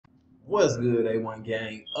What's good, A1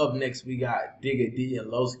 gang? Up next, we got Digga D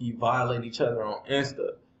and Loski Violate each other on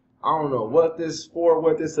Insta. I don't know what this for,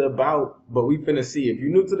 what this about, but we finna see. If you're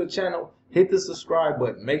new to the channel, hit the subscribe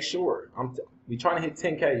button. Make sure. We trying to hit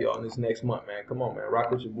 10K, y'all, this next month, man. Come on, man.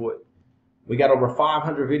 Rock with your boy. We got over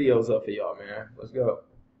 500 videos up for y'all, man. Let's go.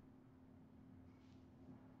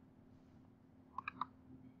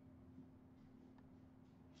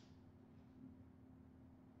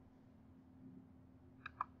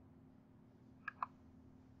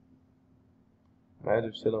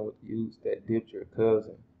 Imagine chilling with the youths that dipped your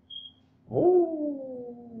cousin.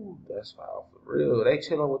 Ooh, that's foul for real. They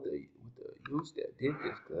chilling with the youths that dipped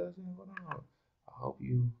his cousin. What on? I hope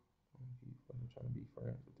you fucking trying to be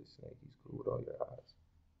friends with this snake. He's cool with all your eyes.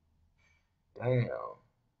 Damn.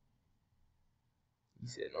 He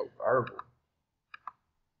said no verbal.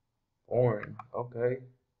 Boring. Okay.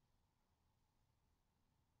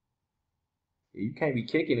 Yeah, you can't be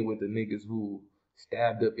kicking it with the niggas who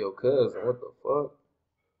stabbed up your cousin. What the fuck?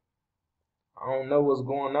 I don't know what's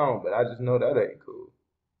going on, but I just know that ain't cool.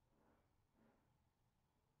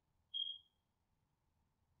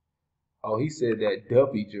 Oh, he said that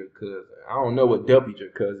duppied your cousin. I don't know what duppied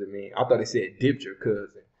your cousin mean. I thought it said dipped your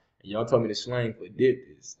cousin. And y'all told me the slang for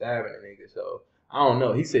dipped is stabbing a nigga. So I don't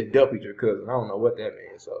know. He said duppied your cousin. I don't know what that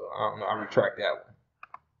means. So I don't know. I retract that one.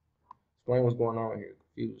 Explain what's going on here.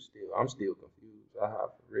 Confused still. I'm still confused. I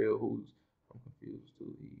have for real. I'm confused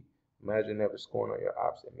too. Imagine never scoring on your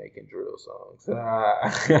ops and making drill songs.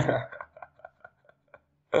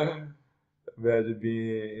 Imagine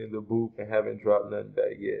being in the booth and haven't dropped nothing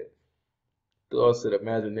back yet. I said,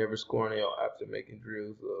 imagine never scoring on your ops and making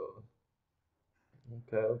drills.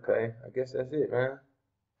 Okay. I guess that's it, man.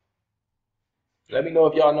 Let me know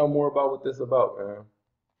if y'all know more about what this about, man.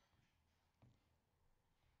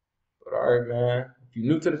 But all right, man. If you're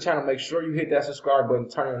new to the channel, make sure you hit that subscribe button,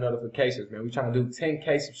 turn on notifications, man. We trying to do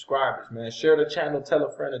 10K subscribers, man. Share the channel, tell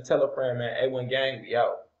a friend, man. A1 gang, we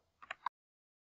out.